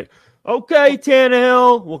chances, right? Okay,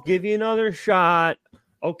 Tannehill, we'll give you another shot.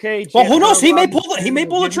 Okay, well, who knows? He may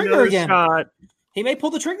pull the trigger again. He may pull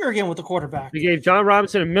the trigger again with the quarterback. They gave John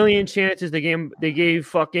Robinson a million chances. They gave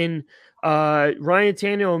fucking Ryan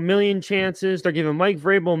Tannehill a million chances. They're giving Mike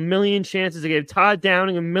Vrabel a million chances. They gave Todd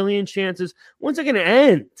Downing a million chances. When's it going to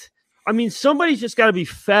end? I mean, somebody's just got to be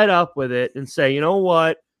fed up with it and say, you know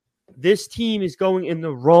what? This team is going in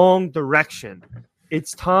the wrong direction.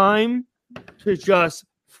 It's time to just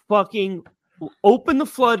fucking open the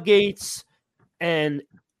floodgates and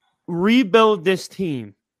rebuild this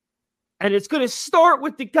team. And it's going to start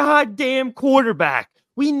with the goddamn quarterback.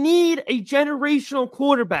 We need a generational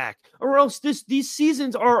quarterback, or else these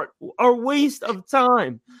seasons are a waste of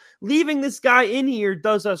time. Leaving this guy in here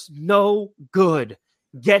does us no good.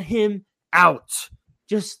 Get him out.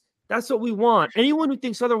 That's what we want. Anyone who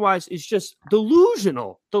thinks otherwise is just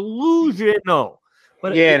delusional.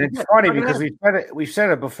 But yeah, and it's funny because we've said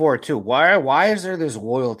it before too. Why is there this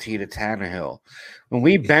loyalty to Tannehill? When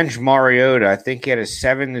we benched Mariota, I think he had a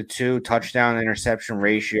 7-2 touchdown interception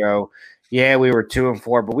ratio. Yeah, we were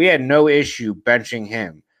 2-4, but we had no issue benching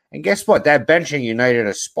him. And guess what? That benching united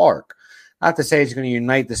a spark. Not to say it's going to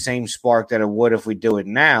unite the same spark that it would if we do it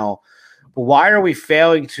now, but why are we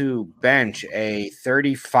failing to bench a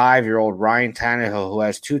 35-year-old Ryan Tannehill who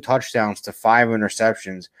has 2 touchdowns to 5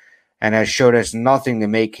 interceptions and has showed us nothing to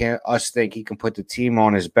make us think he can put the team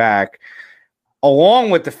on his back, along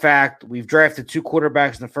with the fact we've drafted 2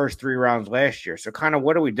 quarterbacks in the first 3 rounds last year. So kind of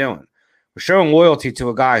what are we doing? We're showing loyalty to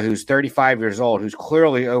a guy who's 35 years old, who's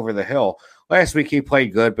clearly over the hill. Last week he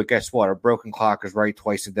played good, but guess what? A broken clock is right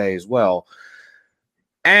twice a day as well.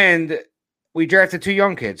 And we drafted 2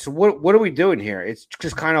 young kids. So what are we doing here? It's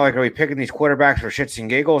just kind of like, are we picking these quarterbacks for shits and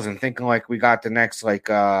giggles and thinking like we got the next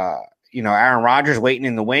Aaron Rodgers waiting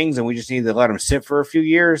in the wings and we just need to let him sit for a few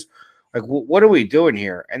years? Like, what are we doing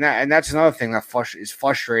here? And that's another thing that is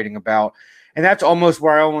frustrating about. And that's almost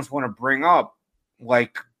where I almost want to bring up,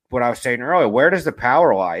 like what I was saying earlier. Where does the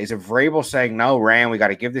power lie? Is it Vrabel saying, no, Rand, we got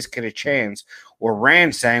to give this kid a chance? Or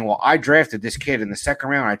Rand saying, well, I drafted this kid in the second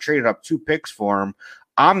round. I traded up 2 picks for him.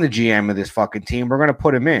 I'm the GM of this fucking team. We're going to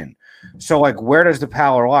put him in. So, like, where does the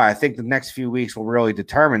power lie? I think the next few weeks will really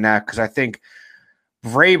determine that because I think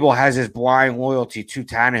Vrabel has his blind loyalty to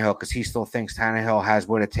Tannehill because he still thinks Tannehill has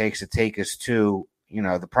what it takes to take us to,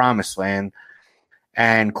 the promised land.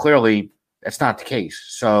 And clearly that's not the case.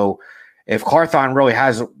 So if Carthon really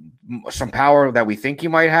has some power that we think he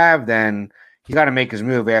might have, then he got to make his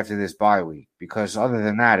move after this bye week because other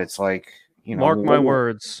than that, it's like, Mark my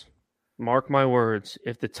words.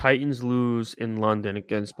 If the Titans lose in London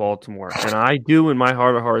against Baltimore, and I do in my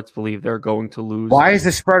heart of hearts believe they're going to lose. Why is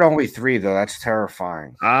the spread only 3, though? That's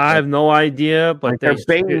terrifying. I have no idea, but they're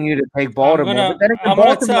baiting you to take Baltimore. But then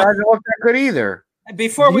Baltimore hasn't looked that good either.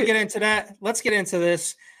 Before we get into that, let's get into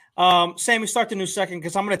this. Sammy, start the new second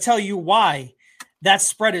because I'm going to tell you why that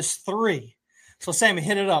spread is 3. So, Sammy,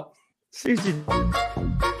 hit it up.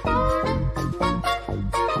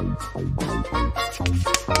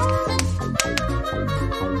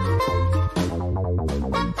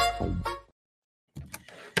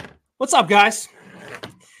 What's up, guys?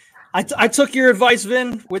 I took your advice,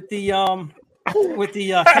 Vin, with the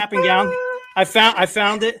cap and gown. I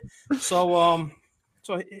found it. So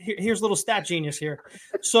here's a little stat genius here.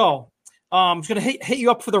 So I'm just gonna hit you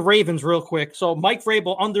up for the Ravens real quick. So Mike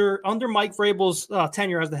Vrabel, under Mike Vrabel's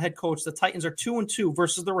tenure as the head coach, the Titans are 2-2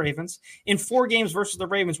 versus the Ravens. In 4 games versus the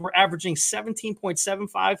Ravens, we're averaging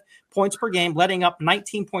 17.75 points per game, letting up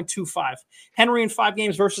 19.25. Henry in 5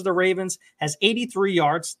 games versus the Ravens has 83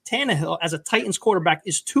 yards. Tannehill, as a Titans quarterback,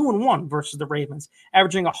 is 2-1 versus the Ravens,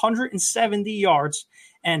 averaging 170 yards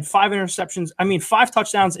and 5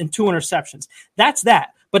 touchdowns and 2 interceptions. That's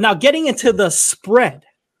that. But now getting into the spread.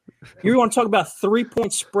 You want to talk about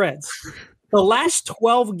 3-point spreads. The last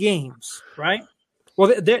 12 games, right?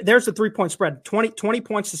 Well, there's the 3-point spread, 20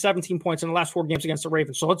 points to 17 points in the last 4 games against the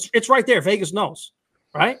Ravens. So it's right there. Vegas knows,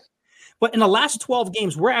 right? But in the last 12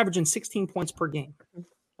 games, we're averaging 16 points per game.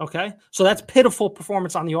 Okay? So that's pitiful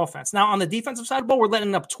performance on the offense. Now, on the defensive side of the ball, we're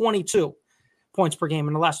letting up 22 points per game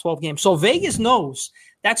in the last 12 games. So Vegas knows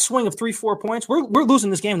that swing of 3-4 points, we're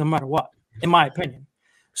losing this game no matter what, in my opinion.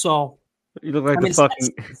 So you look like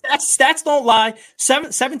fucking stats don't lie.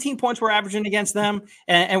 17 points we're averaging against them,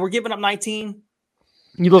 and we're giving up 19.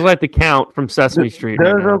 You look like the Count from Sesame Street.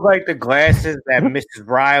 Those look like the glasses that Mrs.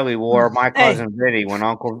 Riley wore my cousin Vinny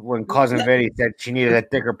when cousin Vinny said she needed a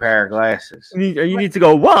thicker pair of glasses. You need to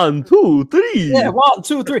go 1, 2, 3. Yeah, 1,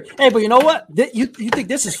 2, 3. Hey, but you know what? You think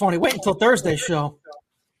this is funny? Wait until Thursday's show.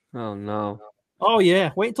 Oh no. Oh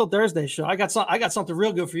yeah, wait until Thursday's show. I got something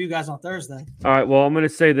real good for you guys on Thursday. All right. Well, I'm going to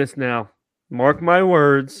say this now. Mark my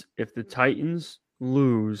words. If the Titans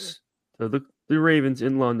lose to the Ravens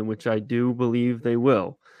in London, which I do believe they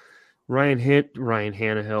will, Ryan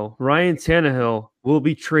Tannehill will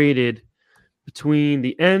be traded between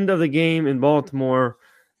the end of the game in Baltimore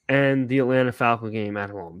and the Atlanta Falcons game at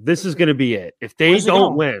home. This is going to be it. If they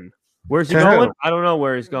don't win, where's he going? I don't know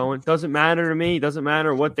where he's going. Doesn't matter to me. Doesn't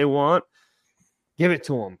matter what they want. Give it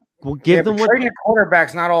to them. We'll give them what trading a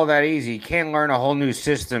quarterback's not all that easy. He can't learn a whole new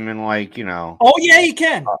system in Oh yeah, he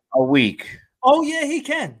can. A week. Oh yeah, he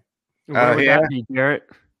can. Where would that be, Garrett?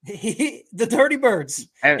 The Dirty Birds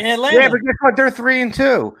in Atlanta. Yeah, but guess what? They're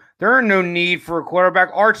 3-2. There are no need for a quarterback.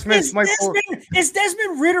 Art Smith is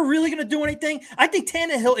Desmond Ridder really going to do anything? I think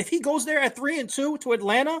Tannehill, if he goes there at 3-2 to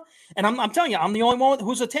Atlanta, and I'm telling you, I'm the only one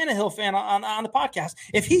who's a Tannehill fan on the podcast.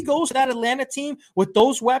 If he goes to that Atlanta team with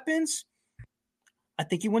those weapons, I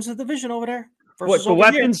think he wins the division over there. What, the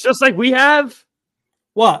weapons just like we have?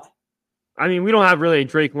 What? I mean, we don't have really a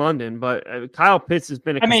Drake London, but Kyle Pitts has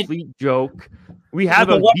been a complete joke. We have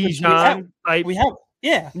a Bijan. We have.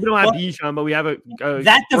 Yeah. We don't have Bijan, but we have a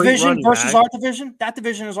that division versus our division. That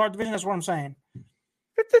division is our division. That's what I'm saying.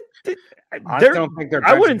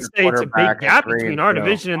 I wouldn't say it's a big gap between our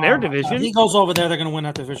division and their division. He goes over there, they're going to win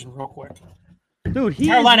that division real quick. Dude,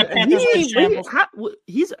 Carolina Panthers.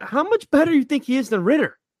 How much better do you think he is than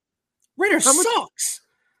Ritter? Ritter sucks.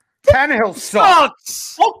 Tannehill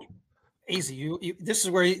sucks. Oh, easy. You. This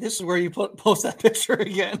is where you post that picture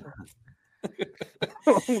again.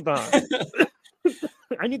 Hold on.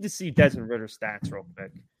 I need to see Desmond Ritter's stats real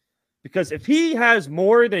quick, because if he has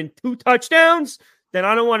more than 2 touchdowns, then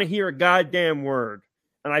I don't want to hear a goddamn word.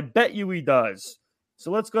 And I bet you he does.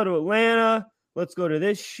 So let's go to Atlanta. Let's go to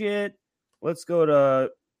this shit. Let's go to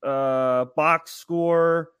box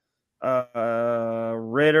score.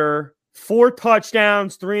 Ritter, 4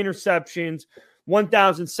 touchdowns, 3 interceptions,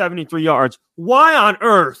 1,073 yards. Why on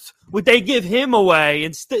earth would they give him away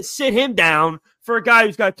and sit him down for a guy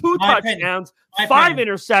who's got 2 touchdowns, 5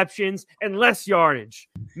 interceptions, and less yardage?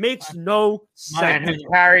 Makes no sense. And he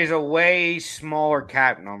carries a way smaller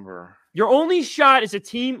cap number. Your only shot is a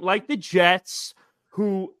team like the Jets,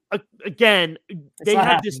 who, again, they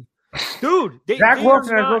have this. Dude, Zach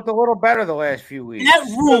Wilson has looked a little better the last few weeks. That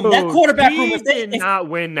room, that quarterback room, did not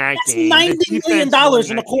win that game. $90 million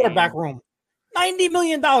in the quarterback room. $90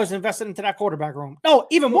 million invested into that quarterback room. No,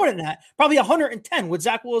 even more than that. Probably 110 with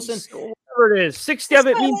Zach Wilson. Whatever it is, 60 of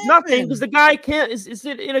it means nothing because the guy can't. Is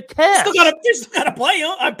it in a cast? You still got to play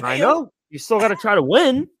him. I know. You still got to try to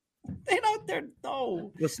win. They're out there.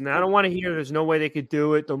 No. Listen, I don't want to hear there's no way they could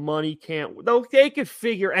do it. The money can't. Though they could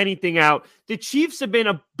figure anything out. The Chiefs have been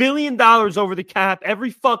 $1 billion over the cap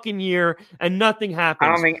every fucking year, and nothing happens.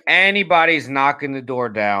 I don't think anybody's knocking the door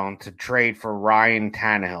down to trade for Ryan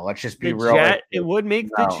Tannehill. Let's just be real. It would make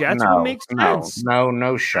the Jets would make sense.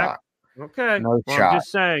 No shot. Okay. No shot. I'm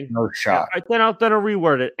just saying. No shot. Then I'll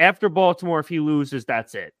reword it. After Baltimore, if he loses,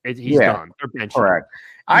 that's it. He's done. They're benching. Correct.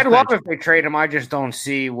 I'd love if they trade him. I just don't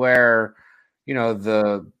see where,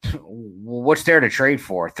 what's there to trade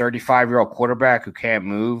for? 35-year-old quarterback who can't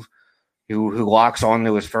move, who locks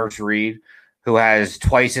onto his first read, who has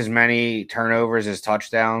twice as many turnovers as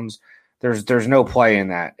touchdowns. There's no play in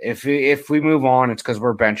that. If we move on, it's because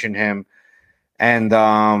we're benching him. And,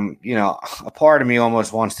 a part of me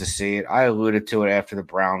almost wants to see it. I alluded to it after the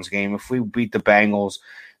Browns game. If we beat the Bengals,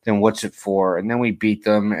 then what's it for? And then we beat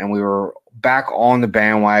them, and we were back on the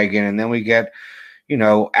bandwagon, and then we get,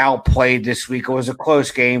 outplayed this week. It was a close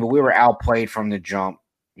game, but we were outplayed from the jump,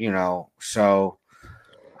 So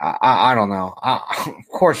I don't know. Of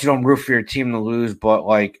course, you don't root for your team to lose, but,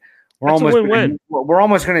 we're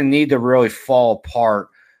almost going to need to really fall apart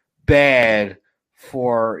bad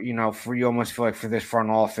for you almost feel like for this front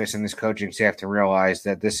office and this coaching staff to realize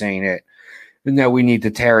that this ain't it, and that we need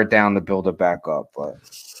to tear it down to build it back up. But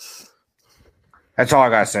that's all I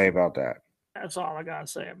gotta say about that. That's all I gotta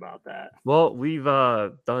say about that. Well, we've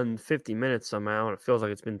done 50 minutes somehow, and it feels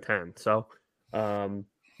like it's been 10. So,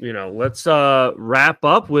 let's wrap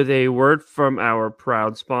up with a word from our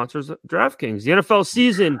proud sponsors, DraftKings. The NFL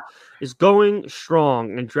season is going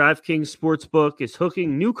strong, and DraftKings Sportsbook is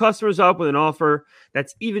hooking new customers up with an offer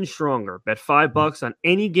that's even stronger. Bet $5 on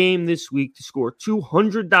any game this week to score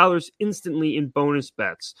 $200 instantly in bonus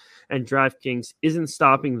bets. And DraftKings isn't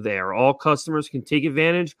stopping there. All customers can take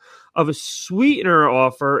advantage of a sweetener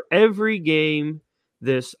offer every game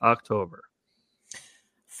this October.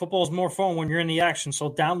 Football is more fun when you're in the action, so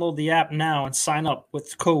download the app now and sign up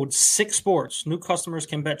with code 6sports. New customers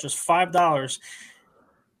can bet just $5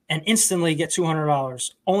 and instantly get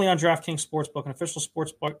 $200. Only on DraftKings Sportsbook, an official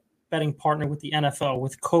sports betting partner with the NFL,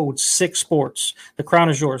 with code 6sports. The crown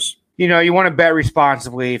is yours. You want to bet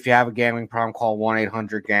responsibly. If you have a gambling problem, call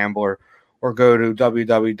 1-800-GAMBLER or go to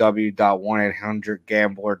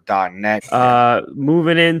www.1800gambler.net.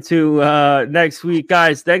 Moving into next week,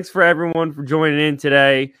 guys, thanks for everyone for joining in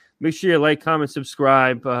today. Make sure you like, comment,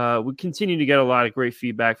 subscribe. We continue to get a lot of great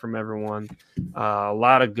feedback from everyone. A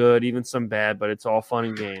lot of good, even some bad, but it's all fun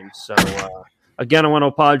and games. So, again, I want to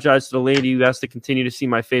apologize to the lady who has to continue to see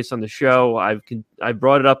my face on the show. I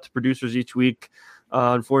brought it up to producers each week.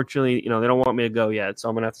 Unfortunately, they don't want me to go yet, so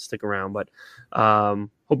I'm going to have to stick around. But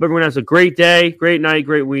hope everyone has a great day, great night,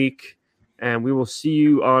 great week, and we will see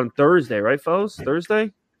you on Thursday, right, fellas?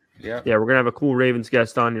 Thursday? Yeah, we're going to have a cool Ravens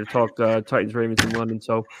guest on here to talk Titans-Ravens in London,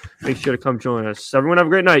 so make sure to come join us. Everyone have a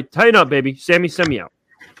great night. Tighten up, baby. Sammy, send me out.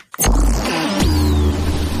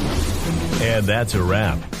 And that's a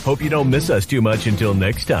wrap. Hope you don't miss us too much until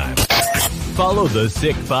next time. Follow the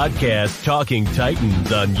Sick Podcast Talking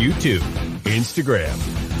Titans on YouTube, Instagram,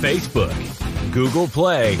 Facebook, Google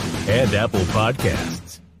Play, and Apple Podcasts.